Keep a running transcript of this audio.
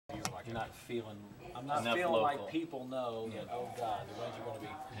You're not feeling. I'm not Enough feeling local. like people know that. Oh God, the winds are going to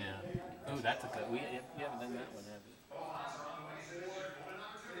be. Yeah. Oh, that's a good. We haven't done that one, have we?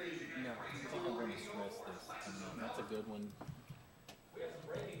 No, I think I'm going to stress this. That's a good one. We have some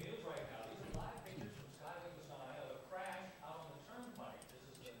breaking news right now. These are live pictures from Skyway Messiah of a crash out on the turnpike. This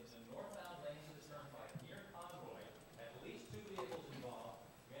is the northbound lanes of the turnpike near Conroy. At least 2 vehicles involved.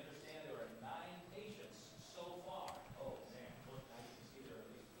 We understand there are 9 patients so far. Oh man, look, now you can see there are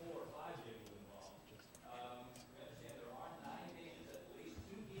at least 4 or 5 vehicles involved. We understand there are 9 patients. At least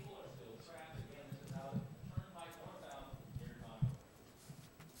 2 people are still trapped. Again, this is out of the turnpike northbound near Conroy.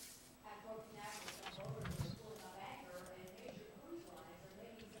 At Broken Arrow, some voters are pulling up anchor, and major cruise lines are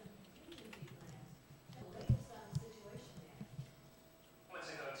making some contingency plans. The latest on the situation there. Months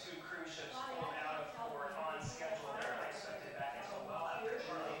ago, 2 cruise ships pulled out of port on schedule. They're expected back until well after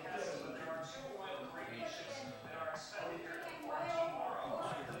Charley passes, but there are 2 oil carrier ships that are expected here at the port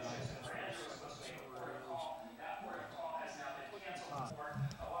tomorrow. Those ships in Rancho are supposed to be at Port of Call. That Port of Call has now been canceled.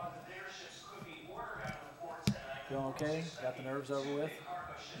 A lot of the bigger ships could be ordered out of the port tonight. Feeling okay? Got the nerves over with?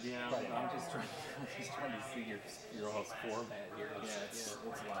 Yeah, I'm just trying to see your all's format here. Yeah, it's a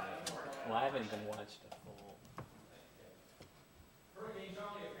lot of. Well, I haven't even watched a full. Hurricane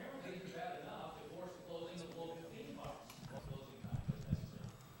Charley apparently isn't bad enough to force the closing of local theme parks. Closing time is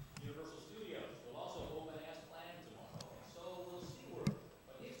necessary. Universal Studios will also open as planned tomorrow, and so will SeaWorld.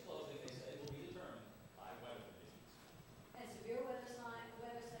 But its closing, they say, will be determined by weather conditions. And severe weather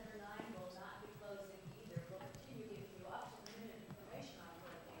center 9 will not be closing either. We'll continue giving you up-to-the-minute information on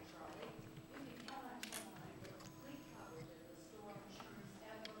Hurricane Charley. You can count on Channel 9 for complete coverage of the storm insurance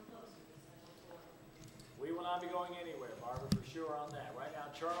ever closer to Central Florida. We will not be going anywhere, Barbara, for sure on that. Right now,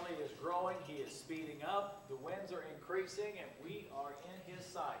 Charlie is growing. He is speeding up. The winds are increasing, and we are in his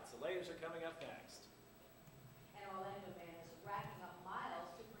sights. The latest are coming up next. And Orlando man is racking up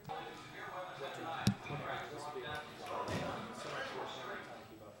miles to protect.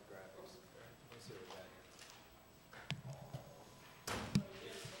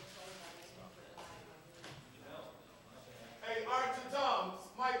 Hey, Arch and Tom,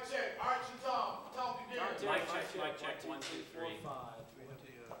 mic check. Arch and Tom, Tom, you there? Mic check, 1, 2, 3. 5.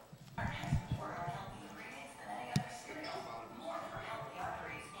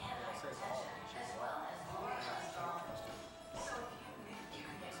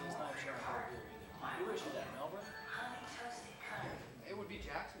 Who issued that, Melbourne? It would be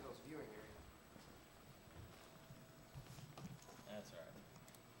Jacksonville's viewing area. That's all right.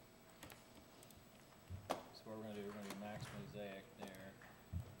 So what we're going to do, we're going to do max mosaic there.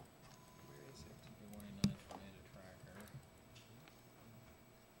 Where is it? Good morning, 9 tornado tracker.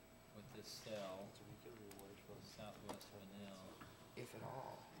 With this cell, southwest Vanille. If at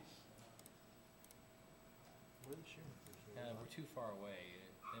all. Where the shooting? We're too far away.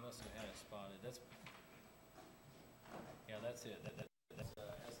 They must have had it spotted. Yeah, that's it. That's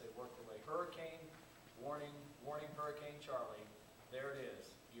As they work their way. Hurricane warning, Hurricane Charley. There it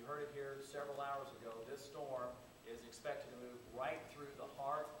is. You heard it here several hours ago. This storm is expected to move right through the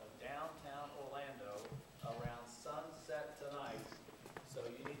heart of downtown Orlando around sunset tonight. So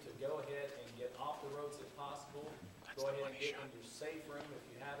you need to go ahead and get off the roads if possible. Go ahead and get in your safe room if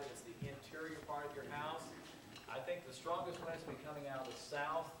you have it. It's the interior part of your house. I think the strongest winds will be coming out of the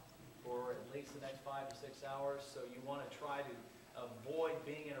south for at least the next 5 to 6 hours. So you want to try to avoid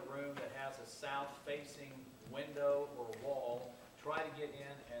being in a room that has a south-facing window or wall. Try to get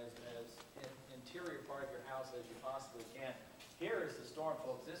in as interior part of your house as you possibly can. Here is the storm,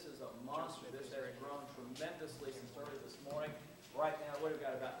 folks. This is a monster. This has grown tremendously since early this morning. Right now, we've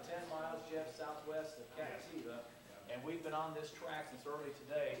got about 10 miles, Jeff, southwest of Captiva. And we've been on this track since early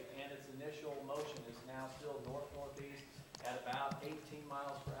today, and its initial motion is now still north-northeast at about 18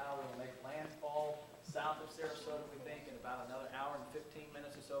 miles per hour. It'll make landfall south of Sarasota, we think, in about another hour and 15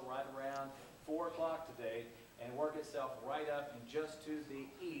 minutes or so, right around 4 o'clock today, and work itself right up and just to the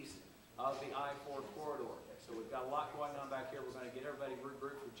east of the I-4 corridor. So we've got a lot going on back here. We're going to get everybody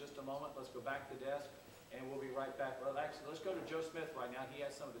regrouped for just a moment. Let's go back to the desk, and we'll be right back. Well, actually, let's go to Joe Smith right now. He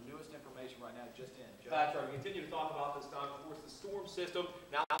has some of the newest information right now just in. Joe. That's right. We continue to talk about this time, of course, the storm system.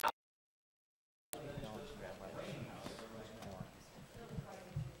 Now,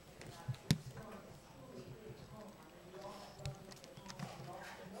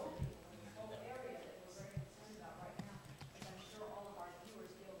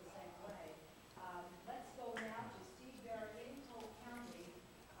 Let's go now to Steve Barrett in Polk County,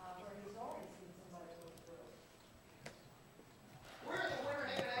 where he's already seen somebody go through. We're at the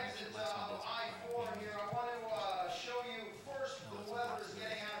Winter Haven exit of I-4 here. I want to show you first the weather is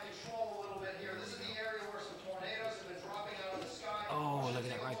getting out of control a little bit here. This is the area where some tornadoes have been dropping out of the sky. Oh, look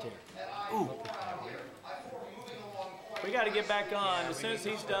at that right there. And We got to get back on as soon as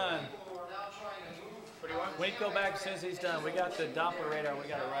he's done. We can go back as soon as he's done. We got the Doppler radar. We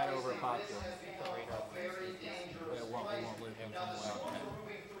got it right over at Poplar. We won't move him from the way.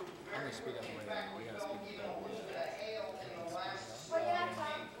 I'm gonna speed up the radar. We gotta speed up the radar.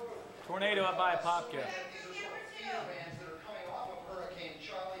 Tornado up by Apopka. Hurricane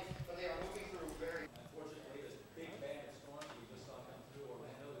Charley, but they are moving through very. Unfortunately, this big band of storms we just saw come through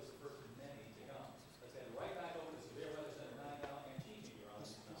Orlando is the first of many to come. Let's head right back over to Severe Weather Center 9 now and Chichi, you're on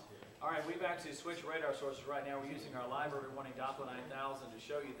this now here. All right, we've actually switched radar sources right now. We're using our live early warning Doppler 9000 to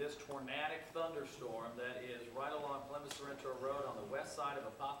show you this tornadic thunderstorm that is right along Plymouth Sorrento Road on the west side of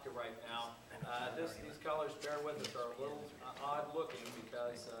Apopka right now. These colors, bear with us, are a little odd looking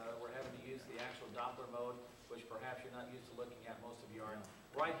because we're having to use the actual Doppler mode, which perhaps you're not used to looking at, most of you aren't.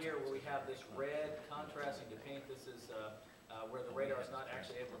 Right here where we have this red contrasting to pink, this is where the radar is not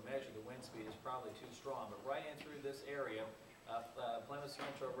actually able to measure the wind speed, is probably too strong. But right in through this area, Plymouth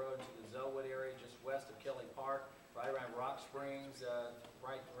Sorrento Road to the Zellwood area, just west of Kelly Park, right around Rock Springs,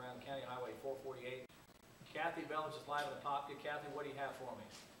 right around County Highway 448. Kathy Bellich is live in Apopka. Kathy, what do you have for me?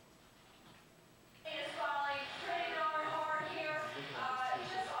 It's falling pretty darn hard here. It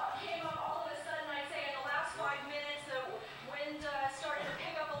just came up all of a sudden, I'd say in the last 5 minutes, the wind started to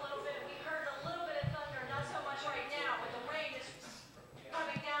pick up a little bit. We heard a little bit of thunder, not so much right now, but the rain is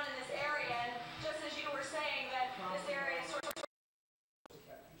coming down in this area. And just as you were saying that this area is sort of...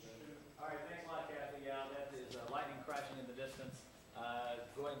 All right, thanks a lot, Kathy. Yeah, that is lightning crashing in the distance.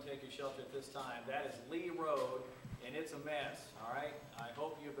 Go ahead and take your shelter at this time. That is Lee Road, and it's a mess, all right? I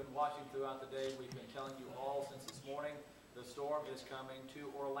hope you've been watching throughout the day. We've been telling you all since this morning the storm is coming to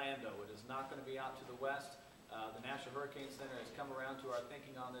Orlando. It is not going to be out to the west. The National Hurricane Center has come around to our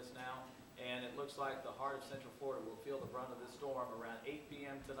thinking on this now, and it looks like the heart of Central Florida will feel the brunt of this storm around 8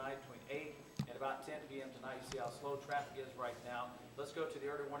 p.m. tonight, between 8 and about 10 p.m. tonight. You see how slow traffic is right now. Let's go to the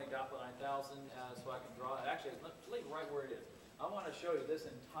early warning Doppler 9000 so I can draw it. Actually, let's leave right where it is. I want to show you this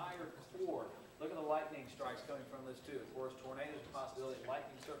entire core. Look at the lightning strikes coming from this too. Of course, tornadoes are a possibility,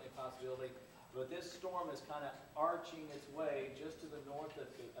 lightning certainly a possibility, but this storm is kind of arching its way just to the north of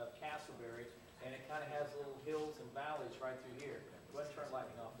Castleberry, and it kind of has little hills and valleys right through here. Go ahead and turn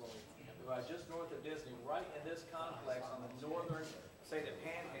lightning off for me. Just north of Disney, right in this complex on the northern, say the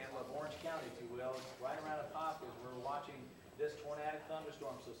panhandle of Orange County, if you will, right around Apopka is where we're watching this tornadic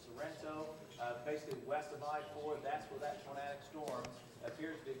thunderstorm. So Sorrento, basically west of I-4, that's where that tornadic storm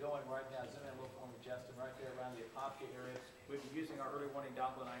appears to be going right now. Zoom in a little for me, Justin, right there around the Apopka area. We've been using our early warning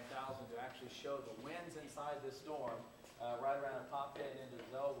Doppler 9000 to actually show the winds inside this storm right around Apopka and into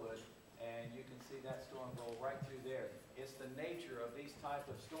Zellwood, and you can see that storm roll right through there. It's the nature of these type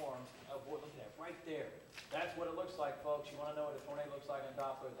of storms. Oh boy, look at that, right there. That's what it looks like, folks. You want to know what a tornado looks like on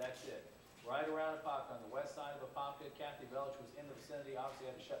Doppler? That's it. Right around Apopka, on the west side of Apopka. Kathy Bellich was in the vicinity, obviously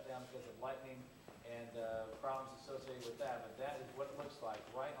had to shut down because of lightning and problems associated with that. But that is what it looks like,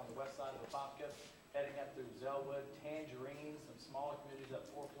 right on the west side of Apopka, heading up through Zellwood, Tangerine, some smaller communities up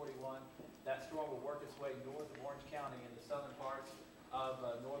 441. That storm will work its way north of Orange County in the southern parts of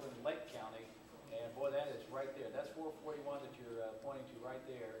northern Lake County. And boy, that is right there. That's 441 that you're pointing to right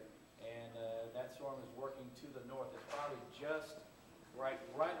there. And that storm is working to the north. It's probably just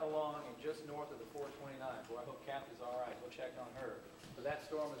right along and just north of the 429. Boy, I hope Kathy's all right. We'll check on her. But that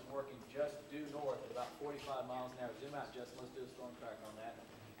storm is working just due north at about 45 miles an hour. Zoom out, Justin. Let's do a storm tracker on that.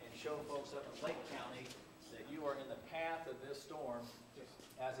 And show folks up in Lake County that you are in the path of this storm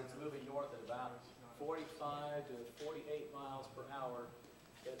as it's moving north at about 45 to 48 miles per hour.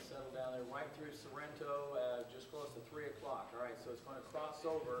 It's settled down there right through Sorrento, just close to 3 o'clock. All right, so it's going to cross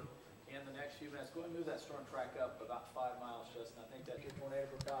over in the next few minutes. Go ahead and move that storm track up about 5 miles, Justin. I think that's your tornado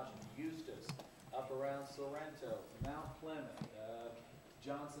precaution. Eustis, up around Sorrento, Mount Plymouth,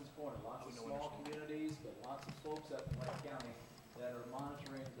 Johnson's Corner. Lots of small communities, but lots of folks up in Lake County that are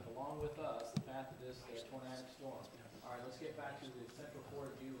monitoring, along with us, the path of this tornadic storm. All right, let's get back to the Central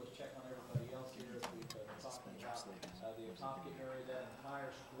Florida view. Let's check on everybody else here as we've been talking about the Apopka area, that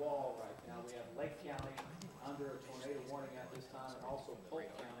entire squall right now. We have Lake County under a tornado warning at this time, and also Polk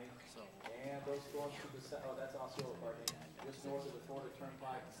County. And those storms to the south, oh, that's Osceola, pardon me, just north of the Florida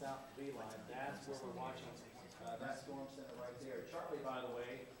Turnpike, south V-line. That's where we're watching that storm center right there. Charley, by the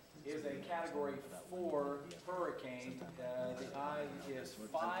way, is a Category 4 hurricane. The eye is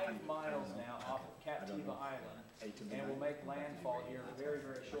 5 miles now off of Captiva Island, and will make landfall here very,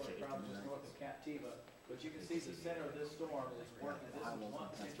 very shortly, probably just north of Captiva. But you can see the center of this storm is working. This is one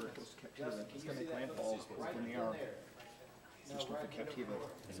entrance. Justin, can you see that? Right in there. No, right in the middle.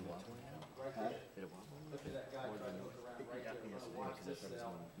 Right there. Look at that guy trying to look around right there. We're gonna watch this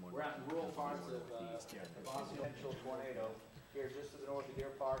cell. We're out in rural parts of potential tornado. Here, just to the north of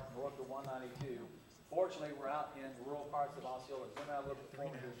Deer Park, north of 192. Fortunately, we're out in rural parts of Osceola. Zoom out a little bit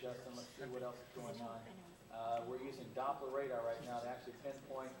forward here, Justin. Let's see what else is going on. We're using Doppler radar right now to actually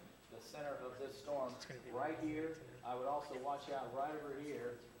pinpoint the center of this storm right here. I would also watch out right over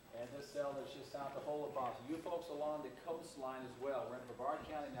here, and this cell is just south of Holopaw. You folks along the coastline as well. We're in Brevard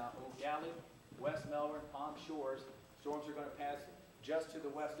County now, Old Galley, West Melbourne, Palm Shores. Storms are going to pass just to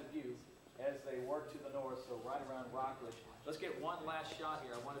the west of you as they work to the north, so right around Rockledge. Let's get one last shot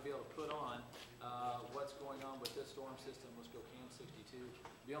here. I want to be able to put on what's going on with this storm system. Let's go Cam 62.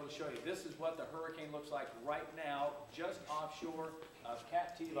 Be able to show you. This is what the hurricane looks like right now, just offshore of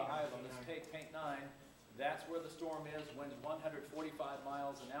Captiva Island. Let's take paint 9. That's where the storm is. Winds 145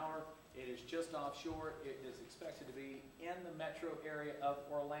 miles an hour. It is just offshore. It is expected to be in the metro area of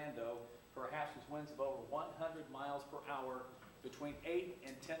Orlando, perhaps with winds of over 100 miles per hour between 8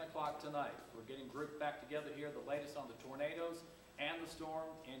 and 10 o'clock tonight. We're getting grouped back together here, the latest on the tornadoes and the storm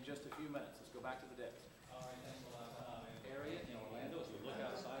in just a few minutes. Let's go back to the decks. All right, thanks a lot. Area in Orlando, as we look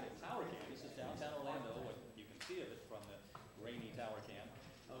outside at Tower Camp, this is downtown Orlando, what you can see of it from the rainy Tower Camp.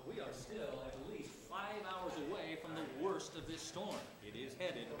 We are still at least 5 hours away from the worst of this storm. It is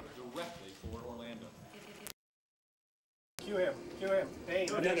headed directly for Orlando. Cue him. Hey,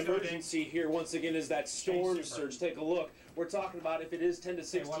 And that emergency here once again is that storm surge. Take a look. We're talking about if it is 10 to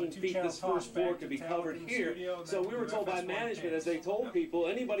 16 feet, this first floor could be covered here. So we were told by management, as they told people,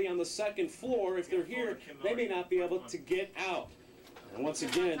 anybody on the second floor, if they're here, they may not be able to get out. And once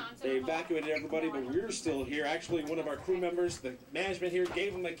again, they evacuated everybody, but we're still here. Actually, one of our crew members, the management here,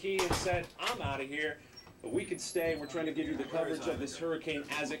 gave him a key and said, I'm out of here. But we can stay. We're trying to give you the coverage of this hurricane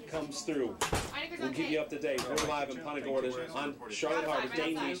as it comes through. We'll keep you up to date. We're live in Punta Gorda on Charlotte Harbor,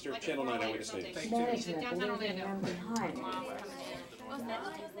 Dane Easter, Channel 9 Eyewitness News. Management leaving them behind.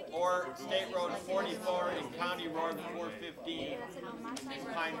 Or State Road 44 and County Road 415 in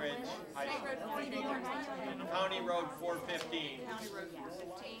Pine Ridge. County Road 415.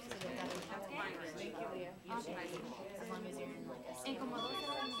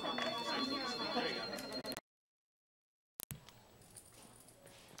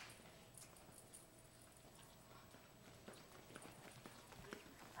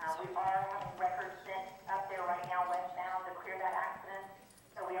 We are having records sent up there right now westbound to clear that accident.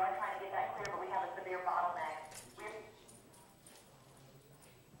 So we are trying to get that clear, but we have a severe bottleneck.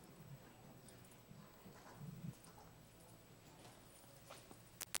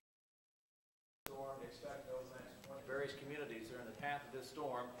 Storm, expect those next 20 various communities are in the path of this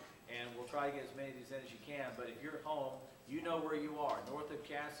storm, and we'll try to get as many of these in as you can. But if you're at home, you know where you are. North of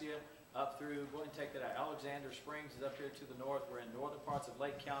Cassia, up through, go ahead and take that out. Alexander Springs is up here to the north. We're in northern parts of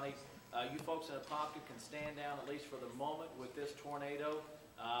Lake County. You folks in Apopka can stand down at least for the moment with this tornado,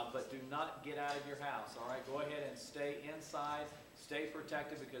 but do not get out of your house, all right? Go ahead and stay inside, stay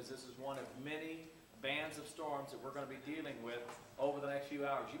protected, because this is one of many bands of storms that we're going to be dealing with over the next few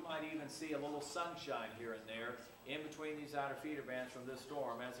hours. You might even see a little sunshine here and there in between these outer feeder bands from this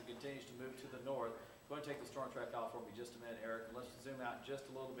storm as it continues to move to the north. Go ahead and take the storm track out for me just a minute, Eric. Let's zoom out just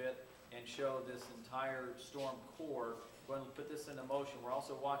a little bit and show this entire storm core. Go ahead and put this into motion. We're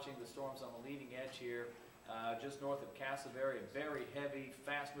also watching the storms on the leading edge here, just north of Cassavery, a very heavy,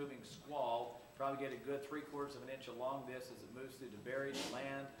 fast-moving squall. Probably get a good 3/4 of an inch along this as it moves through DeBerry,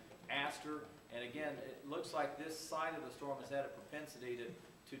 Land, Astor. And again, it looks like this side of the storm has had a propensity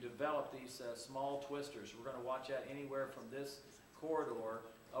to develop these small twisters. We're going to watch out anywhere from this corridor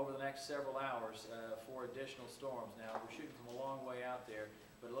over the next several hours for additional storms. Now, we're shooting from a long way out there,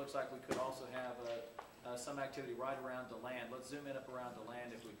 but it looks like we could also have some activity right around DeLand. Let's zoom in up around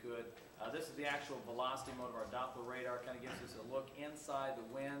DeLand if we could. This is the actual velocity mode of our Doppler radar. Kind of gives us a look inside the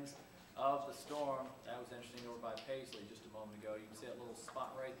winds of the storm. That was interesting over by Paisley just a moment ago. You can see that little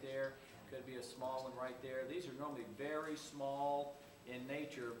spot right there. Could be a small one right there. These are normally very small in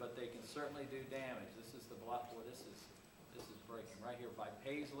nature, but they can certainly do damage. This is the block. Boy, this is breaking right here by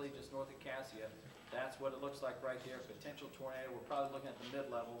Paisley, just north of Cassia. That's what it looks like right there. Potential tornado. We're probably looking at the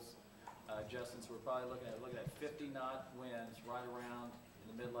mid-levels, Justin. So we're probably looking at 50-knot winds right around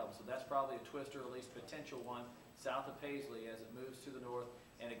in the mid-level. So that's probably a twister, or at least potential one, south of Paisley as it moves to the north.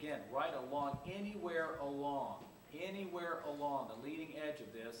 And again, right along, anywhere along the leading edge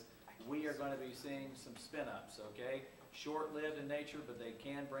of this, we are going to be seeing some spin-ups, okay? Short-lived in nature, but they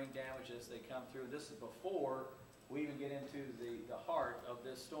can bring damage as they come through. This is before we even get into the heart of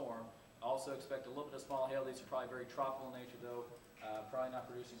this storm. Also expect a little bit of small hail. These are probably very tropical in nature, though. Probably not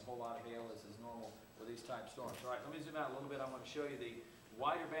producing a whole lot of hail as is normal with these type storms. All right, let me zoom out a little bit. I want to show you the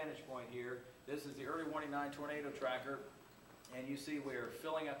wider vantage point here. This is the early warning 9 tornado tracker. And you see we're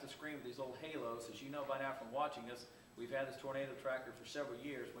filling up the screen with these little halos. As you know by now from watching us, we've had this tornado tracker for several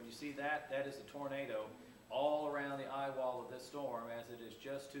years. When you see that, that is a tornado all around the eye wall of this storm, as it is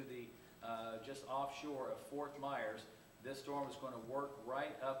just to the just offshore of Fort Myers. This storm is going to work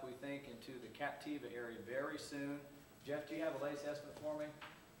right up, we think, into the Captiva area very soon. Jeff, do you have a latest estimate for me?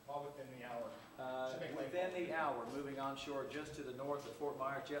 All within the hour. Within the hour, moving onshore just to the north of Fort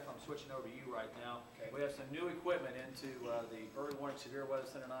Myers. Jeff, I'm switching over to you right now. Okay. We have some new equipment into the Early Warning Severe Weather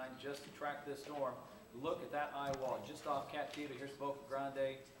Center 9 just to track this storm. Look at that eye wall just off Captiva. Here's Boca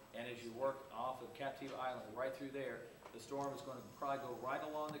Grande, and as you work off of Captiva Island right through there, the storm is going to probably go right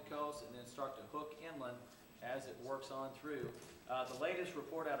along the coast and then start to hook inland as it works on through. The latest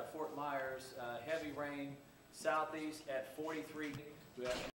report out of Fort Myers, heavy rain southeast at 43. We have